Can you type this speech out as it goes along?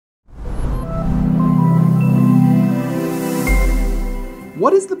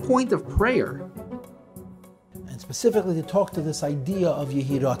What is the point of prayer? And specifically to talk to this idea of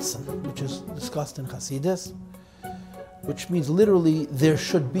Yehi Ratzon, which is discussed in Hasidus, which means literally there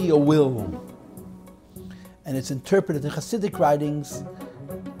should be a will. And it's interpreted in Hasidic writings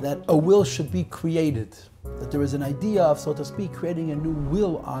that a will should be created, that there is an idea of, so to speak, creating a new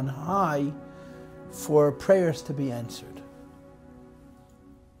will on high for prayers to be answered.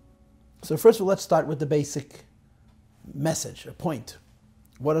 So first of all, let's start with the basic message, a point.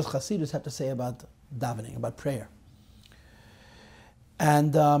 What does Hasidus have to say about davening, about prayer?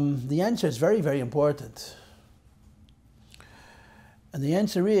 And the answer is very, very important. And the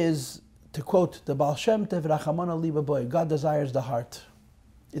answer is, to quote the Baal Shem Tov, Rachamana Liba Boy, God desires the heart.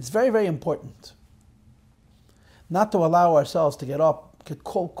 It's very, very important not to allow ourselves to get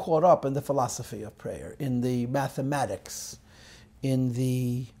caught up in the philosophy of prayer, in the mathematics, in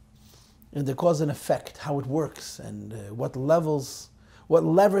the cause and effect, how it works, and what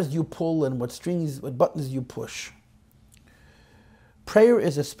levers you pull, and what buttons you push. Prayer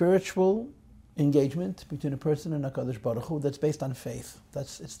is a spiritual engagement between a person and HaKadosh Baruch Hu that's based on faith.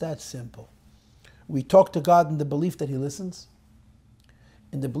 It's that simple. We talk to God in the belief that He listens,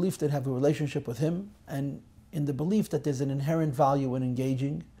 in the belief that we have a relationship with Him, and in the belief that there's an inherent value in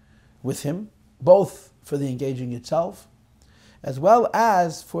engaging with Him, both for the engaging itself, as well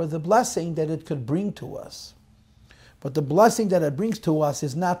as for the blessing that it could bring to us. But the blessing that it brings to us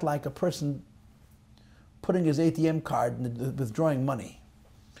is not like a person putting his ATM card and withdrawing money.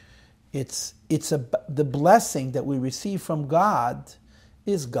 The blessing that we receive from God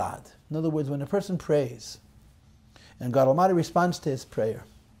is God. In other words, when a person prays, and God Almighty responds to his prayer,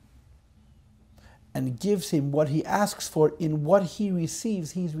 and gives him what he asks for, in what he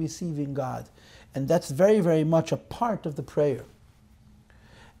receives, he's receiving God. And that's very, very much a part of the prayer.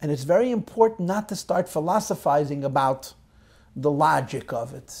 And it's very important not to start philosophizing about the logic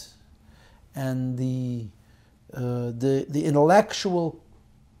of it and the intellectual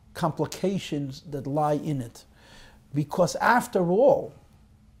complications that lie in it. Because after all,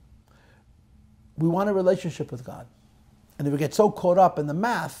 we want a relationship with God. And if we get so caught up in the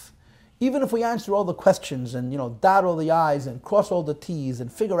math, even if we answer all the questions and dot all the I's and cross all the T's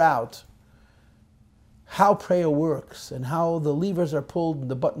and figure out how prayer works and how the levers are pulled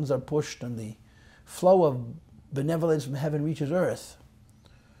and the buttons are pushed and the flow of benevolence from heaven reaches earth,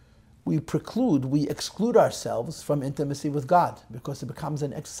 we exclude ourselves from intimacy with God, because it becomes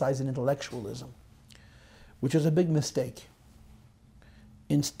an exercise in intellectualism, which is a big mistake.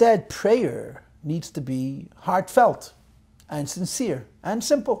 Instead, prayer needs to be heartfelt and sincere and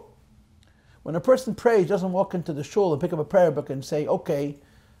simple. When a person prays, doesn't walk into the shul and pick up a prayer book and say, okay,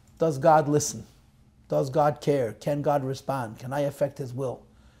 does God listen? Does God care? Can God respond? Can I affect His will?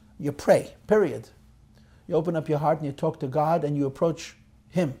 You pray, period. You open up your heart and you talk to God and you approach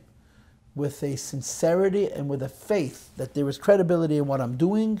Him with a sincerity and with a faith that there is credibility in what I'm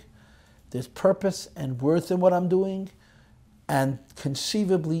doing, there's purpose and worth in what I'm doing, and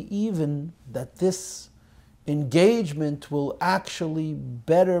conceivably even that this engagement will actually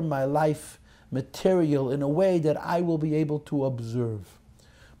better my life material in a way that I will be able to observe.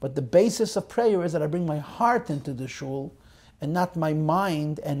 But the basis of prayer is that I bring my heart into the shul and not my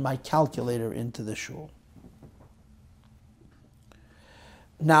mind and my calculator into the shul.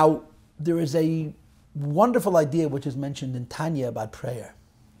 Now, there is a wonderful idea which is mentioned in Tanya about prayer,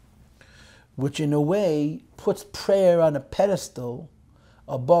 which in a way puts prayer on a pedestal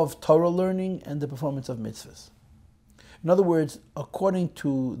above Torah learning and the performance of mitzvahs. In other words, according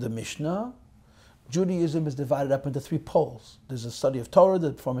to the Mishnah, Judaism is divided up into three poles. There's a study of Torah,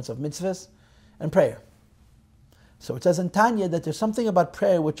 the performance of mitzvahs, and prayer. So it says in Tanya that there's something about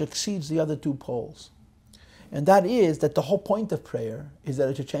prayer which exceeds the other two poles. And that is that the whole point of prayer is that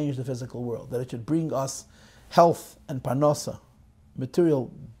it should change the physical world, that it should bring us health and parnasa,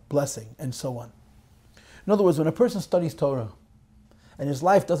 material blessing, and so on. In other words, when a person studies Torah and his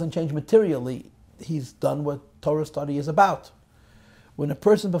life doesn't change materially, he's done what Torah study is about. When a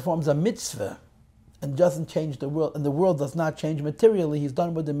person performs a mitzvah and doesn't change the world, and the world does not change materially, he's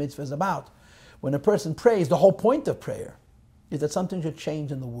done what the mitzvah is about. When a person prays, the whole point of prayer is that something should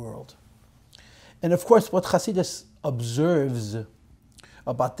change in the world. And of course, what Hasidus observes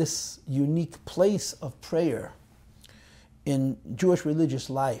about this unique place of prayer in Jewish religious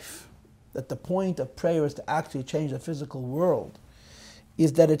life, that the point of prayer is to actually change the physical world,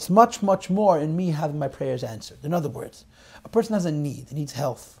 is that it's much, much more in me having my prayers answered. In other words, a person has a need, he needs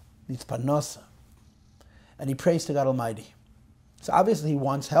health, he needs parnasa, and he prays to God Almighty. So obviously he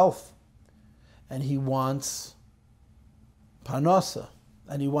wants health, and he wants parnasa,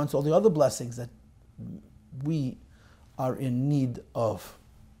 and he wants all the other blessings that we are in need of.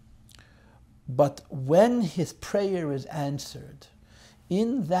 But when his prayer is answered,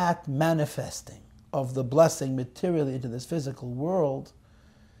 in that manifesting of the blessing materially into this physical world,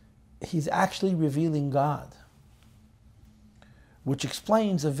 he's actually revealing God, which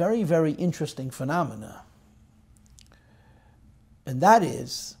explains a very, very interesting phenomena. And that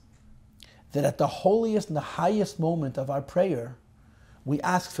is that at the holiest and the highest moment of our prayer, we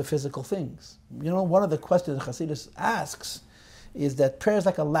ask for physical things. You know, one of the questions that Chassidus asks is that prayer is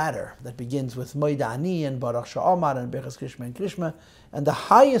like a ladder that begins with Moed Ani and Baruch Sha'omar and Bechas Krishma and Krishma, and the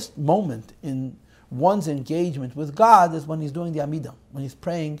highest moment in one's engagement with God is when he's doing the Amidah, when he's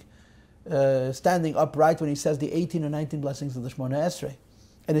praying, standing upright, when he says the 18 or 19 blessings of the Shemona Esrei.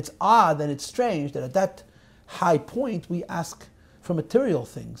 And it's odd and it's strange that at that high point we ask for material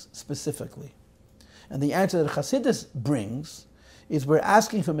things specifically. And the answer that Chassidus brings is we're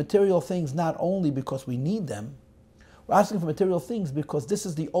asking for material things not only because we need them, we're asking for material things because this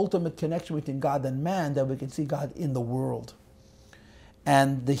is the ultimate connection between God and man, that we can see God in the world.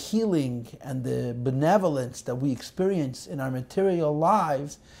 And the healing and the benevolence that we experience in our material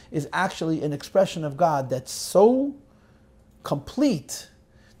lives is actually an expression of God that's so complete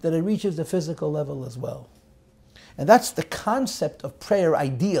that it reaches the physical level as well. And that's the concept of prayer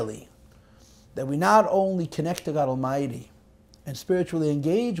ideally, that we not only connect to God Almighty and spiritually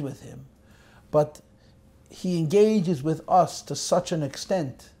engage with Him, but He engages with us to such an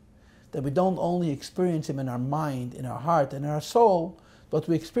extent that we don't only experience Him in our mind, in our heart, and in our soul, but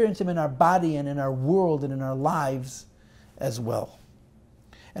we experience Him in our body and in our world and in our lives as well.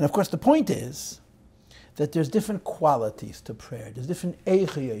 And of course the point is that there's different qualities to prayer. There's different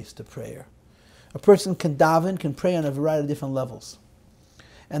eichiyos to prayer. A person can daven, can pray on a variety of different levels.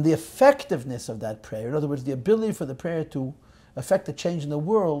 And the effectiveness of that prayer, in other words, the ability for the prayer to affect a change in the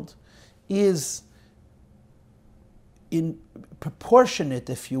world, is in proportionate,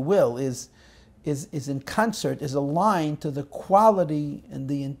 if you will, is in concert, is aligned to the quality and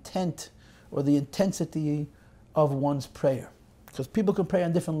the intent or the intensity of one's prayer. Because people can pray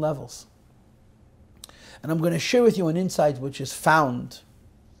on different levels. And I'm going to share with you an insight which is found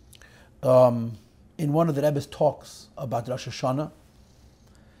in one of the Rebbe's talks about Rosh Hashanah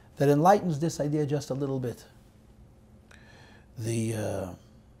that enlightens this idea just a little bit. The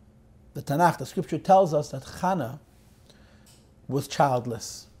Tanakh, the scripture tells us that Chana was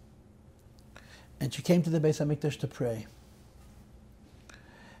childless. And she came to the Beis HaMikdash to pray.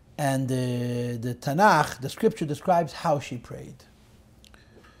 And the Tanakh, the scripture describes how she prayed.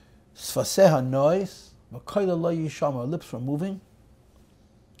 Sfaseha nois, v'koila lo yisham, her lips were moving.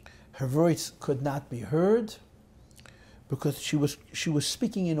 Her voice could not be heard because she was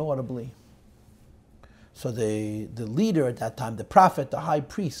speaking inaudibly. So the leader at that time, the prophet, the high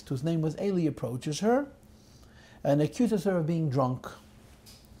priest, whose name was Eli, approaches her and accuses her of being drunk.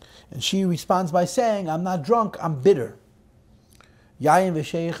 And she responds by saying, I'm not drunk, I'm bitter. Yayin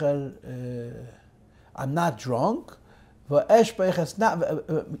v'sheicher, I'm not drunk. I'm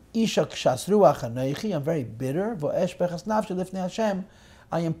very bitter.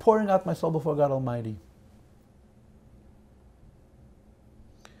 I am pouring out my soul before God Almighty.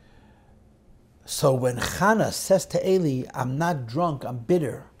 So when Chana says to Eli, I'm not drunk, I'm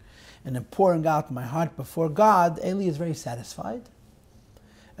bitter, and I'm pouring out my heart before God, Eli is very satisfied.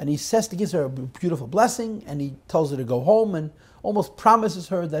 And he gives her a beautiful blessing, and he tells her to go home and almost promises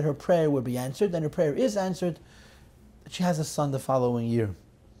her that her prayer will be answered, and her prayer is answered. She has a son the following year.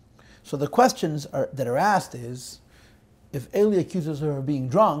 So the questions that are asked is, if Eli accuses her of being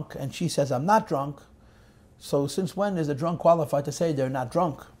drunk, and she says, I'm not drunk, so since when is a drunk qualified to say they're not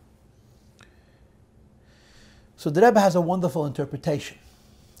drunk? So the Rebbe has a wonderful interpretation.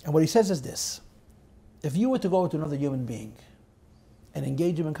 And what he says is this: if you were to go to another human being and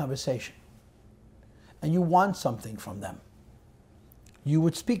engage him in conversation, and you want something from them, you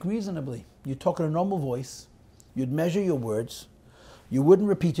would speak reasonably. You'd talk in a normal voice, you'd measure your words, you wouldn't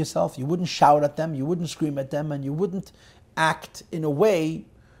repeat yourself, you wouldn't shout at them, you wouldn't scream at them, and you wouldn't act in a way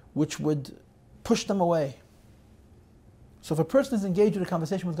which would push them away. So if a person is engaged in a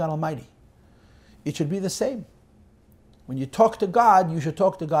conversation with God Almighty, it should be the same. When you talk to God, you should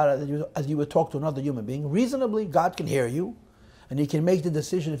talk to God as you would talk to another human being. Reasonably, God can hear you, and He can make the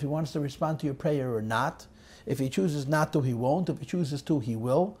decision if He wants to respond to your prayer or not. If He chooses not to, He won't. If He chooses to, He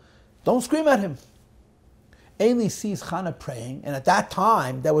will. Don't scream at Him. Eli sees Chana praying, and at that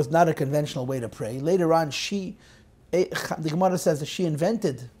time, that was not a conventional way to pray. Later on, the Gemara says that she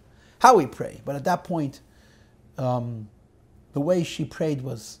invented how we pray. But at that point, the way she prayed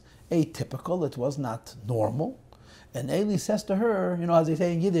was atypical. It was not normal. And Eli says to her, as they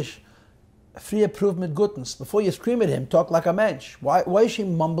say in Yiddish, Frie proof mit Gutens. Before you scream at him, talk like a mensch. Why is she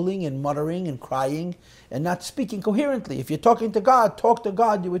mumbling and muttering and crying and not speaking coherently? If you're talking to God, talk to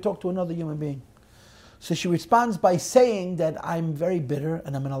God, you would talk to another human being. So she responds by saying that I'm very bitter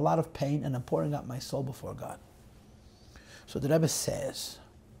and I'm in a lot of pain and I'm pouring out my soul before God. So the Rebbe says,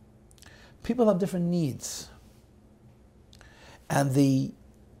 people have different needs. And the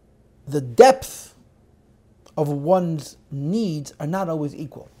depth of one's needs are not always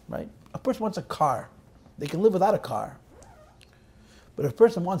equal, right? A person wants a car. They can live without a car. But if a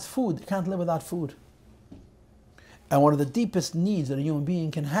person wants food, they can't live without food. And one of the deepest needs that a human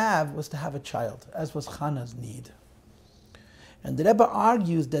being can have was to have a child, as was Hannah's need. And the Rebbe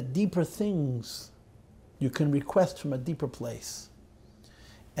argues that deeper things you can request from a deeper place.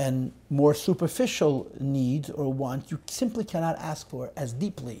 And more superficial needs or wants you simply cannot ask for as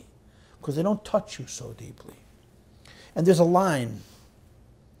deeply because they don't touch you so deeply. And there's a line.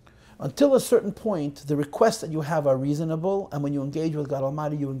 Until a certain point, the requests that you have are reasonable, and when you engage with God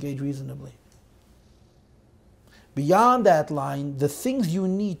Almighty, you engage reasonably. Beyond that line, the things you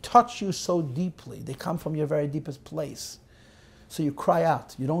need touch you so deeply. They come from your very deepest place. So you cry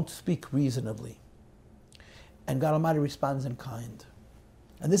out. You don't speak reasonably. And God Almighty responds in kind.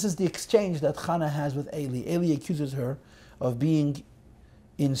 And this is the exchange that Hannah has with Eli. Eli accuses her of being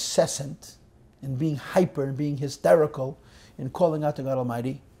incessant, and being hyper, and being hysterical, in calling out to God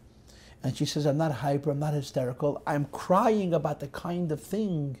Almighty. And she says, I'm not hyper, I'm not hysterical. I'm crying about the kind of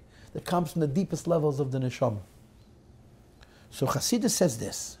thing that comes from the deepest levels of the neshama. So Chassidus says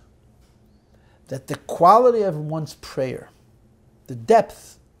this, that the quality of one's prayer, the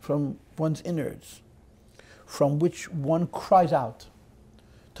depth from one's innards, from which one cries out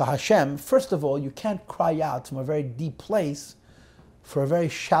to Hashem, first of all, you can't cry out from a very deep place for a very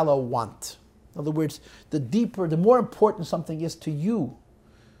shallow want. In other words, the deeper, the more important something is to you,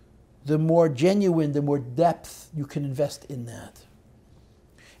 the more genuine, the more depth you can invest in that.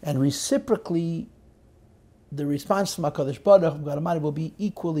 And reciprocally, the response from HaKadosh Baruch Hu, God Almighty, will be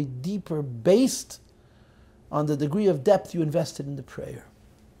equally deeper based on the degree of depth you invested in the prayer.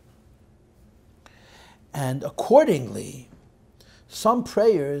 And accordingly, some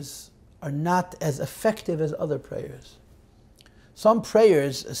prayers are not as effective as other prayers. Some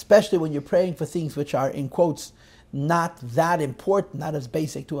prayers, especially when you're praying for things which are, in quotes, not that important, not as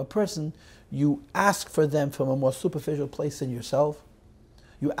basic to a person, you ask for them from a more superficial place in yourself.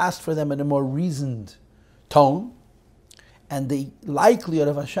 You ask for them in a more reasoned tone. And the likelihood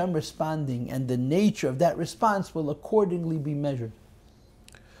of Hashem responding and the nature of that response will accordingly be measured.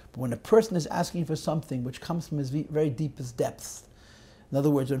 But when a person is asking for something which comes from his very deepest depths, in other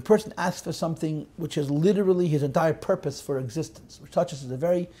words, when a person asks for something which is literally his entire purpose for existence, which touches the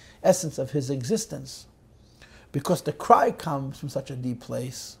very essence of his existence, because the cry comes from such a deep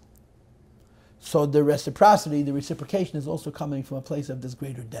place, so the reciprocity, the reciprocation is also coming from a place of this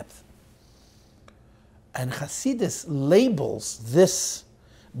greater depth. And Chassidus labels this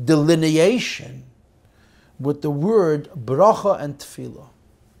delineation with the word bracha and tefillah.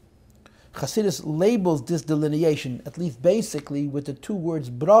 Chassidus labels this delineation, at least basically, with the two words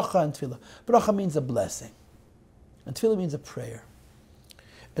bracha and tefillah. Bracha means a blessing, and tefillah means a prayer.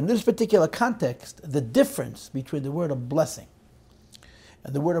 In this particular context, the difference between the word of blessing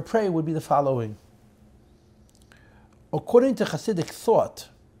and the word of prayer would be the following. According to Chassidic thought,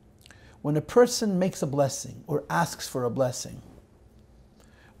 when a person makes a blessing or asks for a blessing,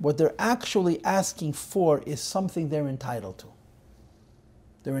 what they're actually asking for is something they're entitled to.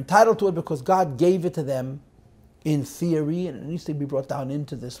 They're entitled to it because God gave it to them in theory and it needs to be brought down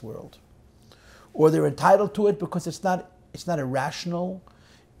into this world. Or they're entitled to it because it's not irrational,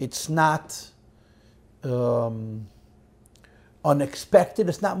 it's not unexpected,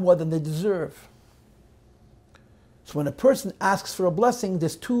 it's not more than they deserve. So when a person asks for a blessing,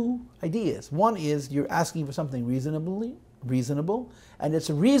 there's two ideas. One is you're asking for something reasonable, and it's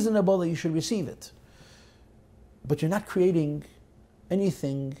reasonable that you should receive it. But you're not creating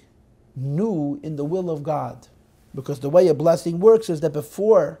anything new in the will of God. Because the way a blessing works is that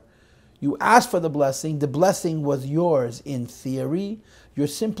before you ask for the blessing was yours in theory. You're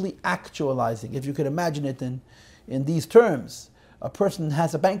simply actualizing. If you could imagine it in these terms, a person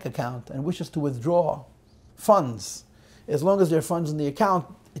has a bank account and wishes to withdraw funds. As long as there are funds in the account,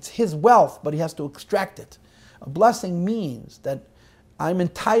 it's his wealth, but he has to extract it. A blessing means that I'm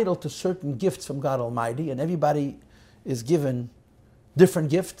entitled to certain gifts from God Almighty, and everybody is given different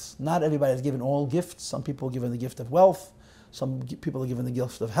gifts. Not everybody is given all gifts. Some people are given the gift of wealth. Some people are given the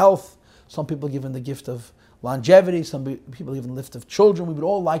gift of health. Some people are given the gift of longevity. Some people are given the gift of children. We would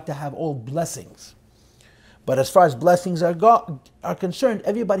all like to have all blessings. But as far as blessings are concerned,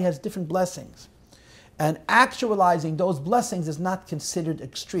 everybody has different blessings. And actualizing those blessings is not considered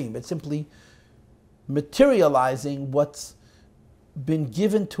extreme. It's simply materializing what's been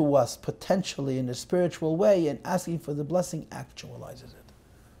given to us potentially in a spiritual way, and asking for the blessing actualizes it.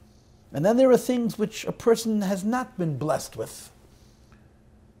 And then there are things which a person has not been blessed with.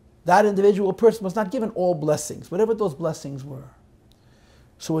 That individual person was not given all blessings, whatever those blessings were.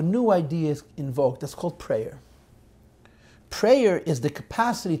 So a new idea is invoked. That's called prayer. Prayer is the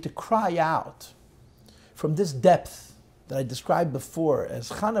capacity to cry out from this depth that I described before as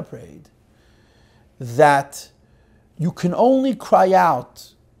Hannah prayed, that you can only cry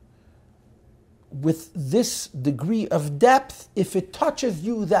out with this degree of depth if it touches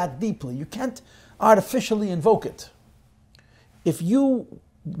you that deeply. You can't artificially invoke it. If you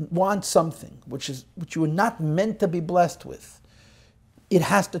want something which you are not meant to be blessed with, it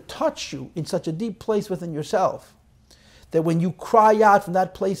has to touch you in such a deep place within yourself that when you cry out from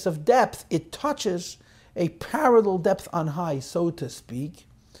that place of depth, it touches a parallel depth on high, so to speak.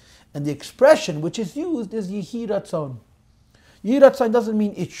 And the expression which is used is Yehi Ratzon. Yehi Ratzon doesn't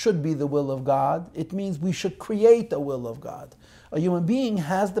mean it should be the will of God. It means we should create a will of God. A human being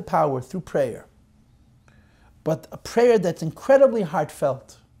has the power through prayer, but a prayer that's incredibly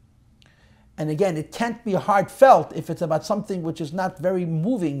heartfelt. And again, it can't be heartfelt if it's about something which is not very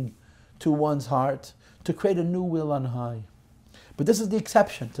moving to one's heart, to create a new will on high. But this is the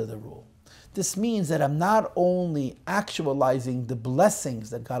exception to the rule. This means that I'm not only actualizing the blessings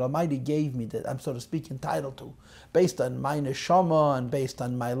that God Almighty gave me, that I'm, so to speak, entitled to, based on my neshama and based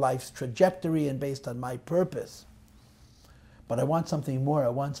on my life's trajectory and based on my purpose, but I want something more, I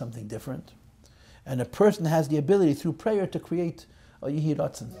want something different. And a person has the ability through prayer to create a Yehi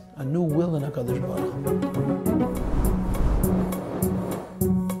Ratzon, a new will in HaKadosh Baruch Hu.